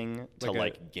drinking to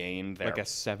like gain their... Like a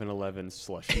 7-Eleven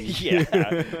slushie.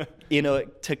 Yeah.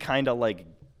 To kind of like...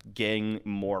 gain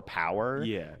more power.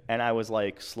 Yeah. And I was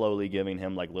like slowly giving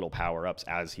him like little power ups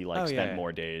as he like spent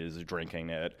more days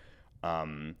drinking it.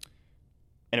 And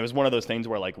it was one of those things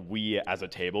where like we as a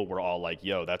table were all like,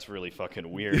 yo, that's really fucking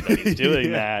weird that he's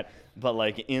doing that. But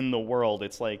like in the world,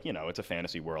 it's like, it's a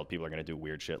fantasy world. People are going to do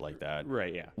weird shit like that.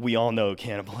 Right, yeah. We all know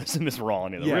cannibalism is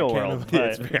wrong in the real world.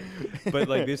 But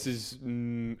like this is,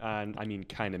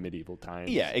 kind of medieval times.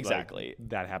 Yeah, exactly. Like,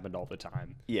 that happened all the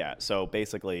time. Yeah, so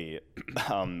basically,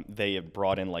 they have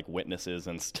brought in like witnesses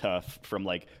and stuff from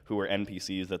like who were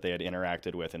NPCs that they had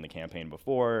interacted with in the campaign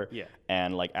before. Yeah.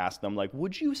 And like asked them like,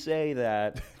 would you say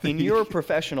that in your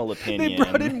professional opinion? They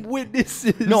brought in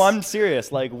witnesses. No, I'm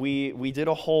serious. Like we did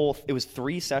a whole. It was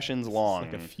 3 sessions long.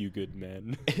 It's like A Few Good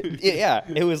Men. Yeah,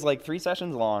 it was like 3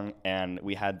 sessions long, and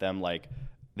we had them like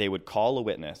they would call a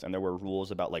witness, and there were rules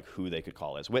about like who they could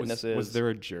call as witnesses. Was there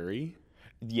a jury?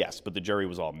 Yes, but the jury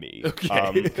was all me.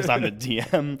 Okay. Because I'm the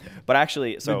DM. But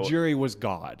actually, so... The jury was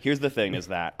God. Here's the thing, is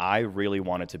that I really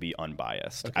wanted to be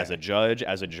unbiased. Okay. As a judge,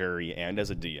 as a jury, and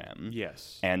as a DM.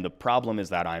 Yes. And the problem is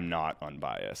that I'm not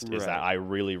unbiased. Is that Right. I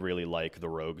really, really like the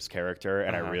rogue's character,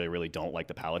 and I really, really don't like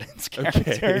the paladin's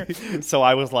Okay. character. So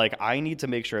I was like, I need to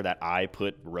make sure that I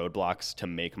put roadblocks to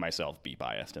make myself be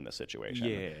biased in this situation.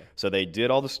 Yeah. So they did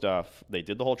all the stuff. They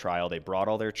did the whole trial. They brought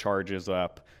all their charges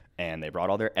up. And they brought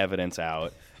all their evidence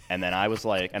out. And then I was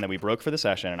like, and then we broke for the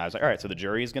session. And I was like, all right, so the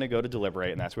jury is going to go to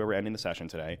deliberate. And that's where we're ending the session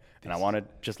today. And I want to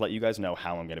just let you guys know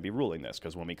how I'm going to be ruling this.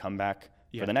 Because when we come back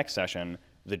for the next session,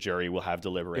 the jury will have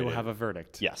deliberated. It will have a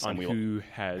verdict. Yes. On who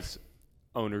has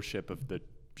ownership of the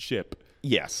ship.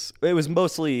 Yes. It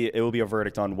will be a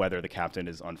verdict on whether the captain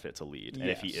is unfit to lead. And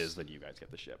if he is, then you guys get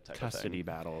the ship type Custody of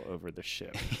thing. battle over the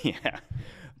ship. Yeah.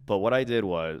 But what I did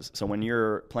was, so when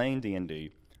you're playing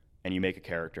D&D, and you make a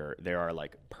character, there are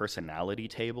like personality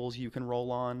tables you can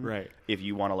roll on. Right. If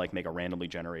you want to like make a randomly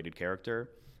generated character.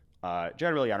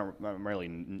 Generally, I don't really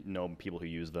know people who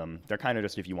use them. They're kind of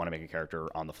just if you want to make a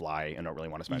character on the fly and don't really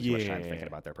want to spend too much time thinking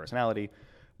about their personality.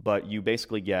 But you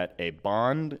basically get a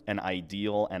bond, an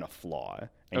ideal, and a flaw.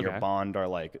 And your bond are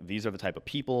like, these are the type of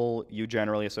people you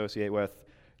generally associate with.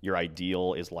 Your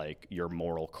ideal is like your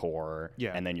moral core.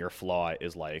 Yeah. And then your flaw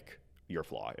is like your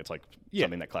flaw. It's like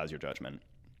something that clouds your judgment.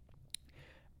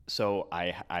 So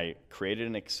I created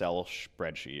an Excel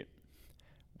spreadsheet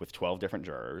with 12 different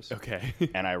jurors. Okay.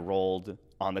 And I rolled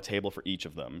on the table for each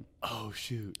of them. Oh,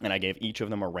 shoot. And I gave each of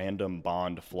them a random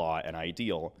bond, flaw, and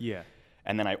ideal. Yeah.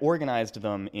 And then I organized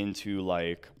them into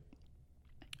like,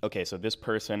 okay, so this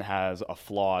person has a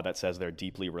flaw that says they're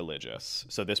deeply religious.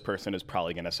 So this person is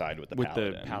probably going to side with the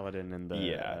paladin. With the paladin and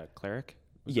the cleric?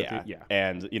 Yeah.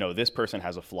 And, this person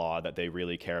has a flaw that they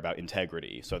really care about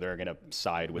integrity. So they're going to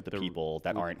side with the people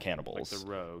that aren't cannibals. Like the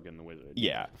rogue and the wizard.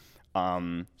 Yeah.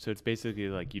 So it's basically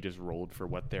like you just rolled for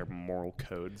what their moral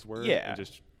codes were. Yeah. And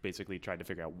just basically tried to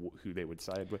figure out who they would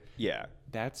side with. Yeah.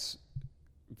 That's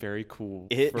very cool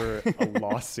It- for a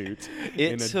lawsuit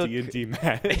in a D&D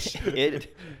match.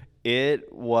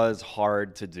 It was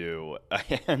hard to do,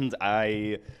 and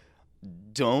I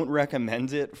don't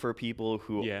recommend it for people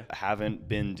who haven't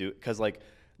been because like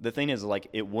the thing is like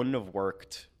it wouldn't have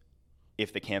worked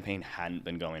if the campaign hadn't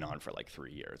been going on for like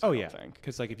 3 years. Oh, I yeah. think.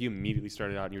 Because, like, if you immediately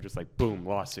started out and you're just like, boom,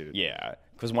 lawsuit. Yeah.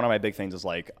 Because one of my big things is,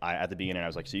 like, at the beginning, I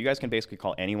was like, so you guys can basically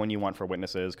call anyone you want for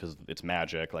witnesses because it's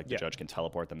magic. Like, the judge can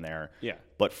teleport them there. Yeah.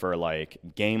 But for, like,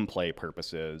 gameplay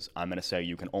purposes, I'm going to say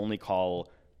you can only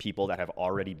call people that have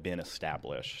already been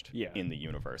established in the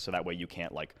universe. So that way you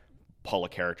can't, like, pull a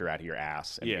character out of your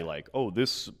ass and be like, oh,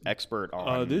 this expert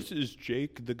on... this is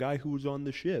Jake, the guy who was on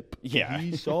the ship. Yeah.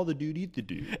 He saw the dude eat the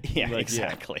dude. Yeah, like,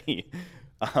 exactly.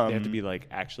 They have to be, like,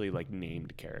 actually, like,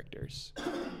 named characters.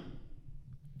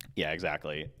 Yeah,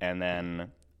 exactly. And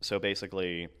then, so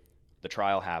basically, the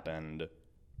trial happened,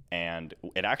 and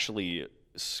it actually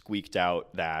squeaked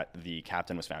out that the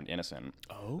captain was found innocent.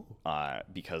 Oh.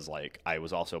 Because, like, I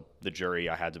was also the jury.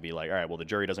 I had to be like, all right, well, the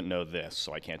jury doesn't know this,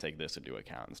 so I can't take this into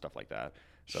account and stuff like that.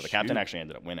 So the captain actually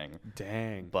ended up winning.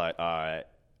 Dang. But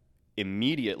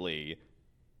immediately,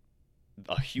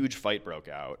 a huge fight broke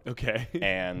out. Okay.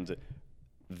 And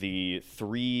the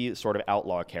 3 sort of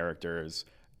outlaw characters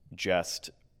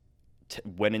just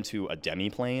went into a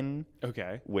demi-plane.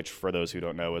 Okay. Which, for those who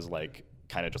don't know, is like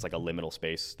kind of just like a liminal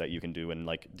space that you can do in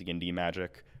like D&D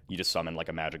magic. You just summon like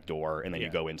a magic door, and then you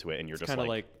go into it, and you're just kind of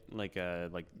like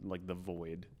the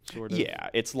void sort of. Yeah,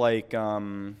 it's like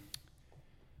I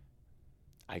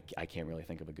can't really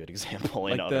think of a good example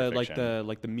in other fiction.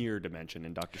 Like the mirror dimension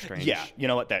in Doctor Strange. Yeah, you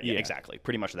know what? Yeah, exactly,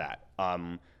 pretty much that.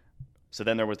 So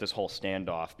then there was this whole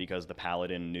standoff because the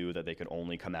paladin knew that they could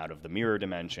only come out of the mirror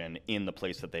dimension in the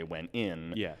place that they went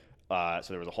in. Yeah. So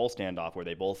there was a whole standoff where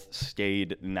they both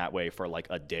stayed in that way for like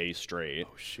a day straight.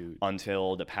 Oh, shoot.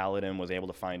 Until the paladin was able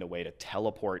to find a way to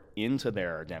teleport into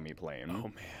their demiplane. Oh,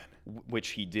 man. Which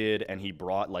he did, and he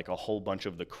brought like a whole bunch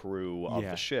of the crew of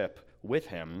the ship with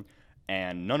him,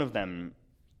 and none of them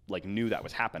like knew that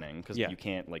was happening because you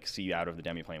can't like see out of the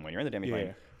demiplane when you're in the demiplane.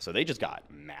 Yeah. So they just got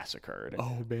massacred.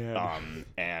 Oh, man.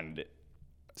 And...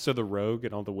 So the rogue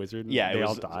and all the wizards, they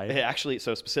all died? Actually,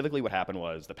 so specifically what happened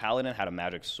was the paladin had a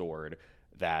magic sword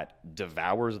that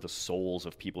devours the souls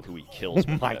of people who he kills.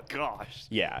 Oh my gosh.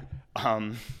 Yeah.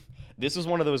 This is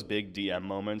one of those big DM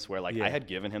moments where like I had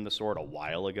given him the sword a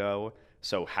while ago.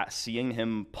 So seeing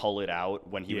him pull it out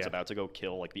when he was about to go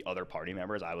kill like the other party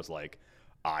members, I was like,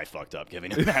 I fucked up giving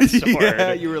him that sword.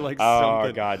 Yeah, you were like,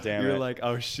 oh, god damn it. You were like,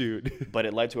 oh, shoot. But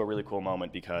it led to a really cool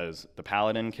moment because the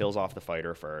paladin kills off the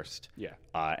fighter first. Yeah.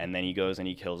 And then he goes and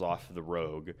he kills off the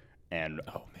rogue. And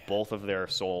both of their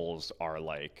souls are,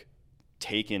 like,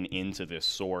 taken into this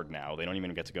sword now. They don't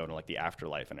even get to go to, like, the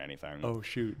afterlife and anything. Oh,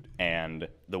 shoot. And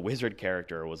the wizard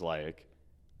character was like,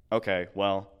 okay,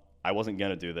 well... I wasn't going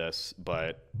to do this,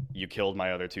 but you killed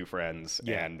my other 2 friends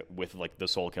and with like the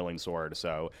soul killing sword.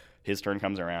 So his turn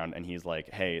comes around and he's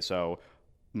like, hey, so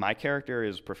my character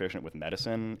is proficient with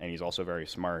medicine and he's also very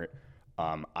smart.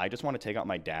 I just want to take out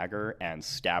my dagger and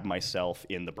stab myself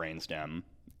in the brainstem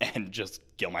and just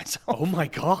kill myself. Oh my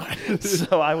God.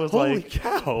 So I was Holy like,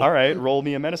 cow. All right, roll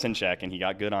me a medicine check. And he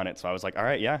got good on it. So I was like, all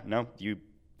right, yeah, no, you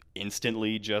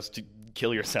instantly just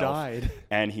kill yourself. Died.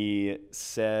 And he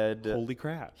said, holy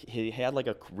crap. He had like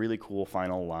a really cool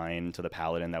final line to the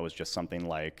paladin that was just something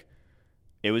like,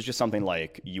 it was just something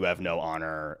like, you have no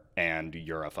honor and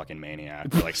you're a fucking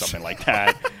maniac, or like something like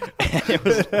that. And it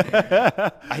was,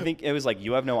 I think it was like,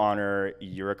 you have no honor,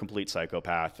 you're a complete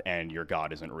psychopath, and your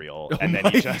God isn't real. And then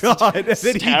he just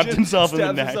stabbed himself in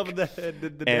the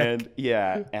neck. And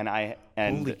yeah, and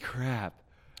holy crap.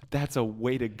 That's a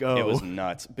way to go. It was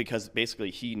nuts because basically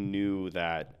he knew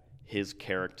that his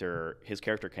character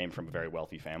came from a very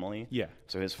wealthy family. Yeah.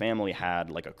 So his family had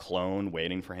like a clone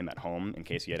waiting for him at home in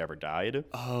case he had ever died.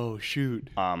 Oh shoot.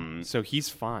 So he's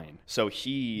fine. So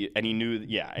he knew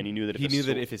that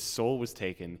if his soul was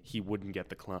taken, he wouldn't get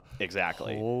the clone.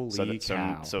 Exactly. Holy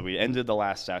cow. So we ended the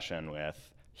last session with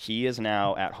he is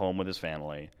now at home with his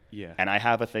family. Yeah. And I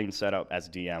have a thing set up as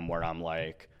DM where I'm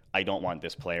like, I don't want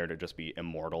this player to just be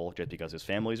immortal just because his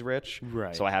family's rich.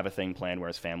 Right. So I have a thing planned where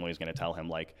his family is going to tell him,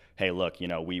 like, hey, look, you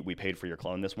know, we paid for your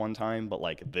clone this one time, but,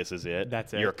 like, this is it.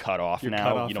 That's it. You're cut off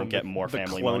now. You don't get more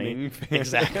family money.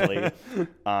 Exactly.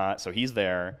 So he's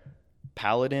there.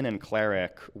 Paladin and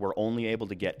Cleric were only able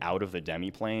to get out of the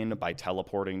demiplane by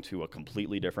teleporting to a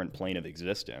completely different plane of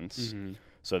existence. Mm-hmm.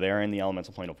 So they're in the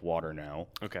elemental plane of water now.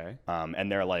 Okay.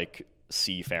 And they're, like,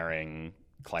 seafaring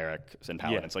clerics and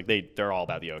paladins. Like they're all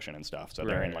about the ocean and stuff, so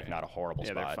they're in like not a horrible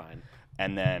spot. They're fine.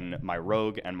 And then my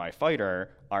rogue and my fighter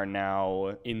are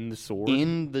now in the sword.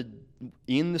 In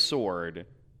the sword,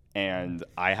 and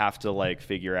I have to like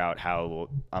figure out how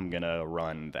I'm gonna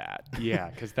run that.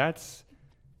 Yeah, because that's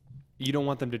you don't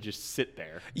want them to just sit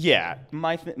there. Yeah,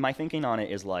 my thinking on it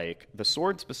is like the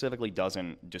sword specifically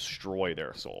doesn't destroy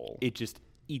their soul. It just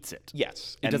eats it.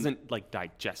 Yes. It doesn't like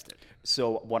digest it.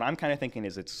 So what I'm kind of thinking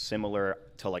is it's similar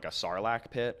to like a sarlacc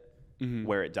pit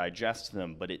where it digests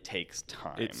them, but it takes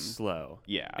time. It's slow.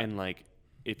 Yeah. And like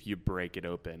if you break it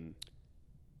open,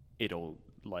 it'll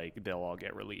like they'll all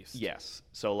get released. Yes.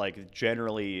 So like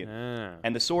generally,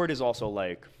 and the sword is also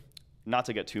like, not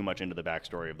to get too much into the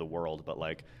backstory of the world, but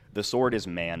like the sword is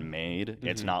man-made.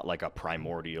 It's not like a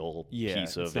primordial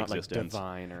piece of it's not existence. like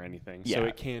divine or anything. Yeah. So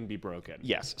it can be broken.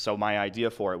 Yes. So my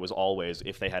idea for it was always,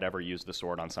 if they had ever used the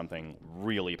sword on something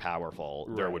really powerful,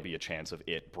 there would be a chance of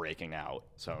it breaking out.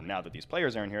 So now that these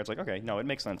players are in here, it's like, okay, no, it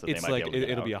makes sense that they might be able to get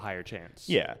it'll out. be a higher chance.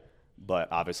 Yeah. But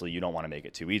obviously you don't want to make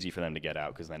it too easy for them to get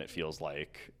out, because then it feels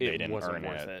like they didn't earn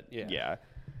worth it. Yeah.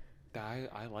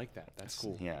 I like that. That's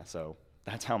cool. Yeah. So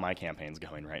that's how my campaign's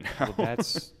going right now. Well,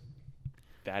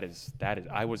 that is.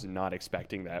 I was not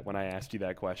expecting that when I asked you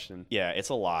that question. Yeah, it's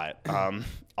a lot.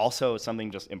 Also,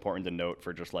 something just important to note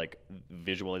for just like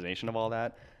visualization of all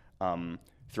that.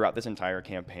 Throughout this entire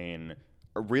campaign,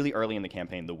 really early in the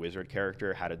campaign, the wizard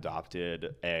character had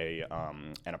adopted an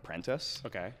apprentice.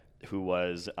 Okay. Who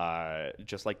was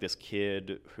just like this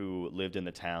kid who lived in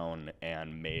the town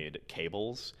and made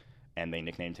cables, and they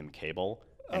nicknamed him Cable.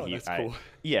 And that's cool.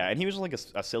 Yeah, and he was like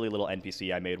a silly little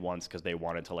NPC I made once because they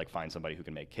wanted to like find somebody who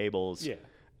can make cables. Yeah.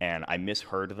 And I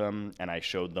misheard them, and I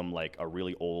showed them like a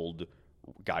really old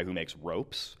guy who makes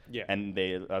ropes. Yeah. And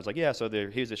I was like, yeah, so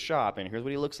here's his shop, and here's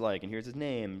what he looks like, and here's his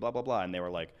name, blah, blah, blah. And they were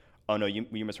like, oh, no,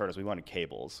 you misheard us. We wanted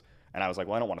cables. And I was like,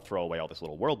 well, I don't want to throw away all this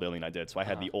little world building I did. So I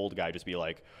had the old guy just be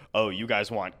like, oh, you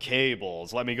guys want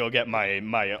cables. Let me go get my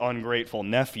ungrateful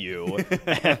nephew.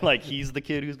 And like, he's the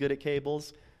kid who's good at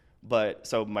cables. But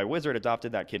so my wizard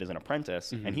adopted that kid as an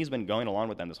apprentice, and he's been going along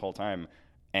with them this whole time.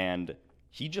 And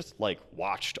he just like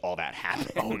watched all that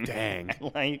happen. Oh, dang.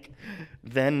 And, like,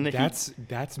 then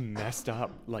that's messed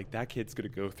up. Like, that kid's going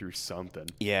to go through something.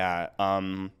 Yeah.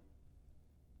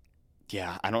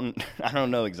 Yeah, I don't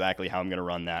know exactly how I'm gonna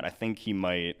run that. I think he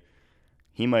might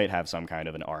have some kind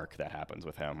of an arc that happens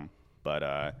with him, but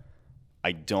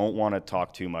I don't want to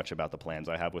talk too much about the plans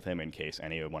I have with him in case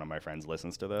any one of my friends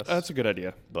listens to this. That's a good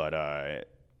idea. But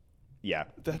yeah,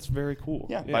 that's very cool.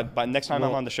 Yeah. By next time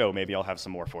I'm on the show, maybe I'll have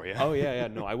some more for you. Oh yeah.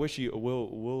 No, I wish you.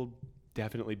 We'll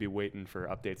definitely be waiting for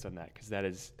updates on that, because that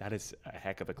is a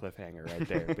heck of a cliffhanger right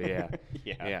there. But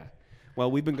yeah. Well,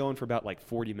 we've been going for about like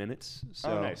 40 minutes,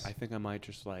 so nice. I think I might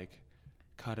just like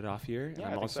cut it off here. Yeah,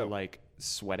 and I'm also like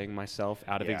sweating myself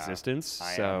out of existence.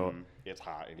 It's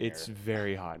hot in here. It's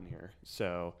very hot in here.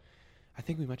 So I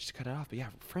think we might just cut it off. But yeah,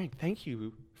 Frank, thank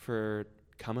you for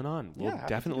coming on. We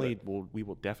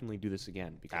will definitely do this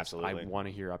again, because Absolutely. I want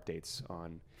to hear updates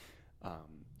on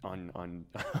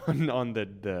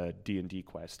the D&D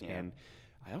quest. Yeah. And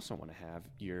I also want to have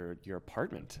your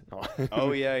apartment.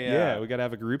 Oh, yeah. Yeah, we got to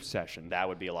have a group session. That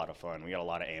would be a lot of fun. We got a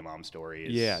lot of AMOM stories.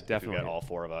 Yeah, definitely. If we got all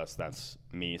four of us. That's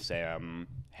me, Sam,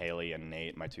 Haley, and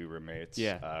Nate, my two roommates.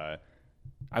 Yeah.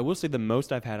 I will say the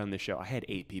most I've had on this show, I had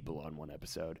 8 people on one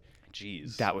episode.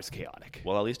 Jeez. That was chaotic.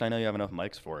 Well, at least I know you have enough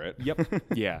mics for it. Yep.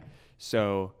 Yeah.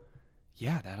 So,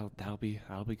 yeah, that'll be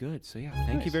good. So, yeah,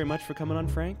 thank you very much for coming on,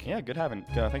 Frank. Yeah,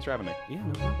 thanks for having me. Yeah,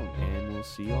 no problem. And we'll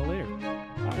see you all later.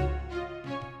 Bye.